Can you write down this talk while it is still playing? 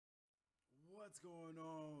What's going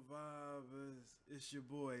on, vibers? It's your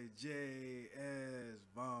boy J.S.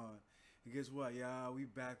 Vaughn. And guess what, y'all? We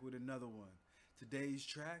back with another one. Today's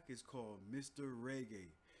track is called Mr.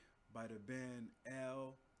 Reggae by the band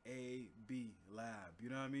L.A.B. Lab.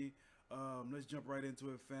 You know what I mean? Let's jump right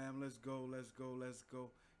into it, fam. Let's go, let's go, let's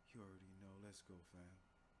go. You already know. Let's go, fam.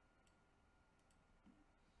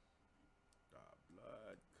 Ah,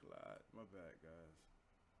 blood clot. My bad, guys.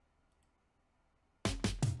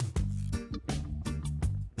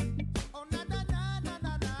 Oh na na na na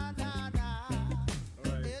na na na na.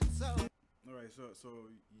 All right, so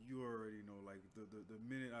you already know. Like the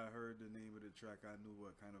minute I heard the name of the track, I knew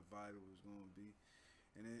what kind of vibe it was going to be,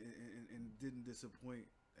 and it didn't disappoint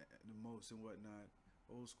the most and whatnot.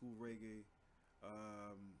 Old school reggae,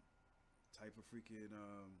 type of freaking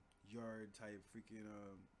yard type freaking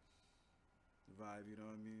vibe. You know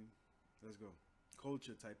what I mean? Let's go.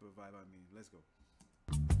 Culture type of vibe. I mean, let's go.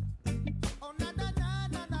 Oh na na na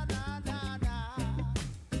na na na na na.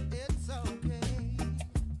 It's okay.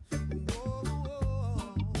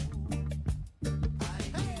 Whoa, I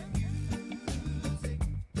hear music.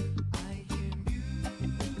 I hear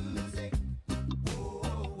music. Whoa,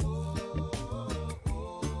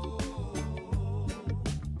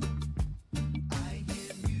 I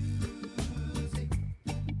hear music.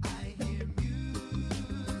 I hear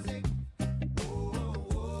music.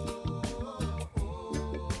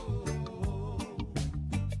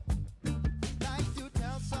 Like to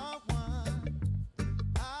tell someone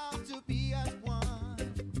how to be as one.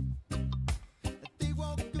 They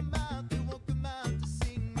won't come out to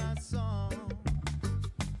sing my song.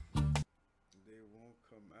 They won't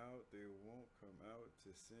come out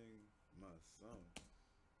to sing my song.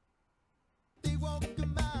 They won't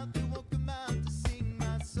come out to sing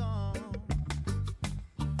my song.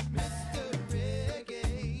 Mr.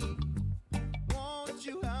 Reggae, won't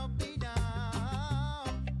you help me now?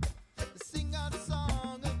 Sing a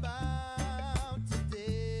song about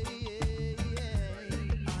today.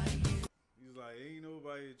 He's like, ain't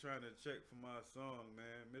nobody trying to check for my song,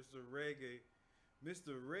 man. Mr.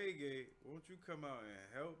 Reggae, won't you come out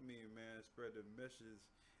and help me, man, spread the message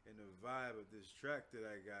and the vibe of this track that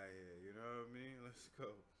I got here. You know what I mean? Let's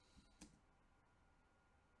go.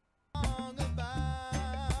 Song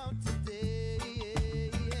about today.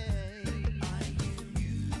 I hear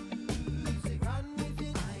music, run with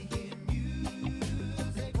it. I hear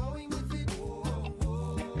music, going with it.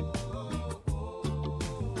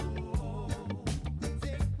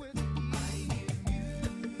 Take with me. I hear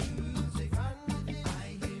music, run with it. I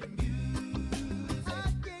hear music, I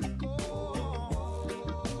can go.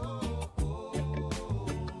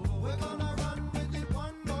 We're gonna run with it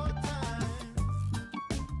one more time.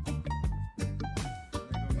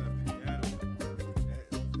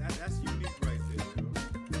 That's unique right there, yo.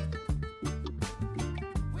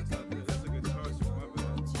 That's a guitar string, my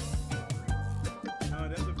bad. No,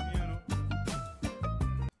 that's a piano.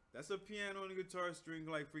 That's a piano and a guitar string,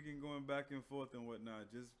 like freaking going back and forth and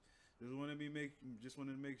whatnot. Just wanted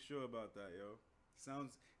to make sure about that, yo.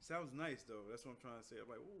 Sounds nice though. That's what I'm trying to say. I'm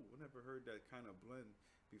like, ooh, I never heard that kind of blend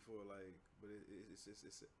before, like, but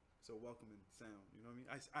it's a welcoming sound. You know what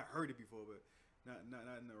I mean? I heard it before, but not in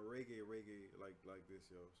a reggae like this,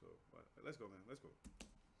 yo. So let's go, man. Let's go.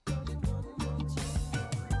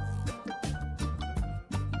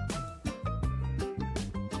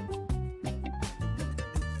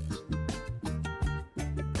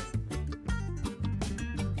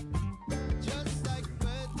 Just like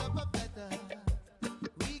birds of a feather,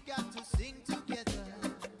 we got to sing together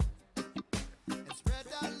and spread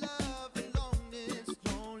our love along this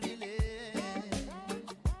lonely land.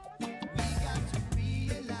 We got to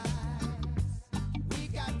realize, we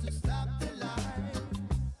got to stop the lies.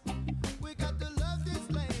 We got to love this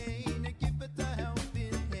land and give it a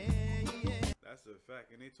helping hand. That's a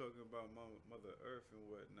fact. And they talking about Mother Earth and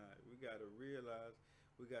whatnot. We got to realize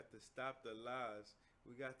we got to stop the lies.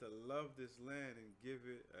 We got to love this land and give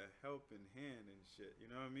it a helping hand and shit. You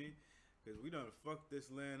know what I mean? Because we done fucked this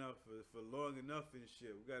land up for long enough and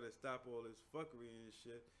shit. We got to stop all this fuckery and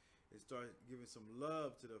shit and start giving some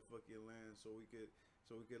love to the fucking land so we could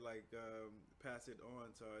like pass it on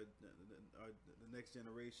to the next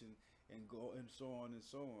generation and go and so on and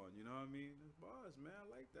so on. You know what I mean? That's bars, man. I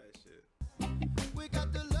like that shit. We got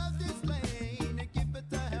to love this land and give it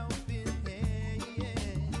a helping hand.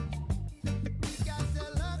 We got to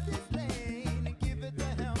love this land and give it a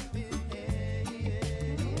helping hand.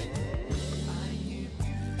 I hear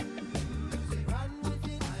music, run with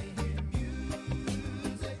it. I hear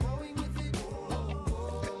music, going with it.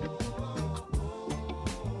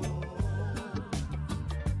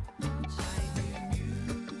 I hear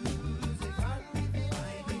music, run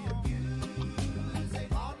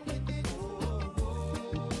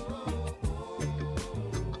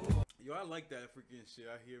I like that freaking shit.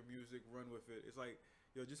 I hear music, run with it. It's like,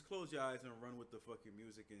 yo, just close your eyes and run with the fucking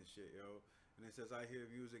music and shit, yo. And it says I hear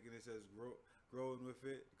music, and it says growing with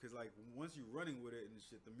it, because like once you're running with it and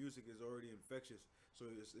shit, the music is already infectious, so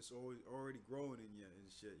it's already growing in you and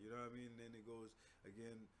shit. You know what I mean? And then it goes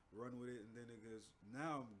again, run with it, and then it goes,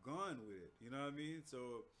 now I'm gone with it. You know what I mean?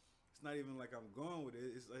 So it's not even like I'm gone with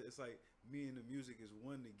it. It's like me and the music is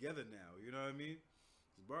one together now. You know what I mean?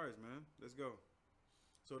 It's bars, man. Let's go.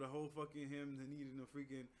 So the whole fucking him needing a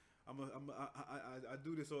freaking, I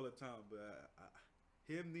do this all the time, but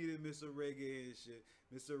him needed Mr. Reggae and shit.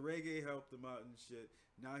 Mr. Reggae helped him out and shit.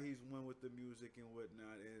 Now he's one with the music and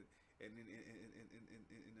whatnot, and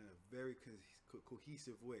in a very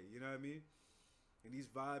cohesive way. You know what I mean? And he's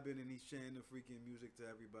vibing and he's sharing the freaking music to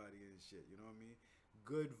everybody and shit. You know what I mean?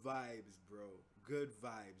 Good vibes, bro. Good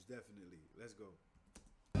vibes, definitely. Let's go.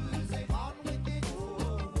 Say on with it.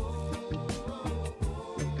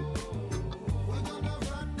 We're gonna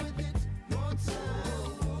run with it one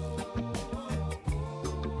time.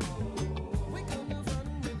 We're gonna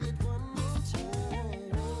run with it one more time.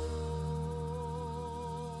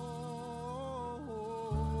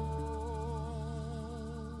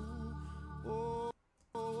 Oh,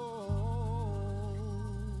 oh, oh.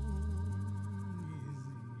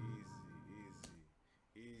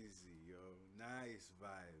 Easy, yo. Nice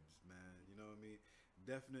vibes, man. You know what I mean?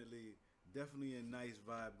 Definitely a nice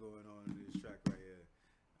vibe going on in this track right here.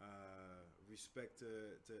 Respect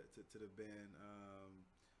to the band,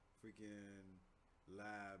 freaking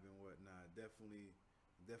L.A.B and whatnot. Definitely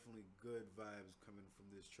good vibes coming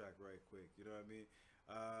from this track right quick. You know what I mean?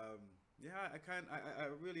 Yeah,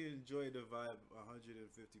 I really enjoyed the vibe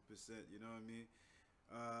 150%. You know what I mean?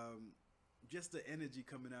 Just the energy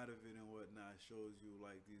coming out of it and whatnot shows you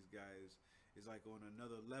like these guys is like on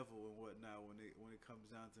another level and whatnot when it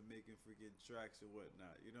comes down to making freaking tracks and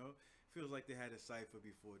whatnot. You know, feels like they had a cipher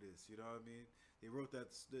before this. You know what I mean? They wrote the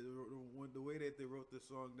way that they wrote the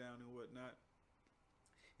song down and whatnot.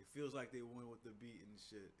 It feels like they went with the beat and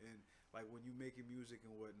shit. And like when you making music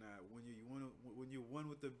and whatnot, when you're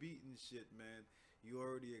one with the beat and shit, man, you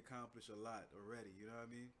already accomplished a lot already. You know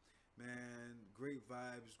what I mean? Man, great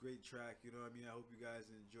vibes, great track, you know what I mean? I hope you guys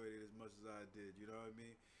enjoyed it as much as I did, you know what I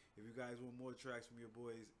mean? If you guys want more tracks from your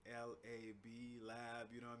boys, L.A.B,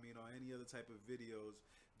 L.A.B, you know what I mean, or any other type of videos,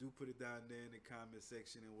 do put it down there in the comment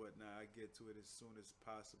section and whatnot. I get to it as soon as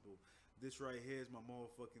possible. This right here is my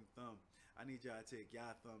motherfucking thumb. I need y'all to take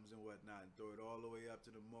y'all thumbs and whatnot and throw it all the way up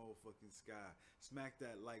to the motherfucking sky. Smack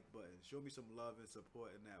that like button. Show me some love and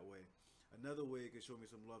support in that way. Another way you can show me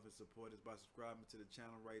some love and support is by subscribing to the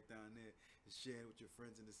channel right down there and sharing with your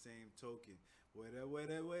friends in the same token. Wait up.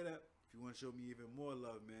 If you want to show me even more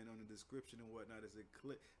love, man, on the description and whatnot, there's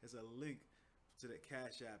a link to the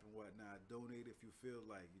Cash App and whatnot. Donate if you feel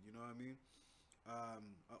like it, you know what I mean?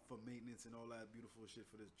 Up for maintenance and all that beautiful shit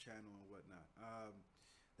for this channel and whatnot.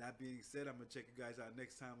 That being said, I'm going to check you guys out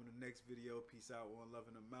next time in the next video. Peace out, one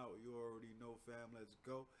loving them out. You already know, fam. Let's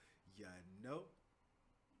go. Ya know.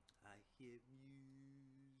 I hear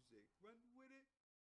music. Run.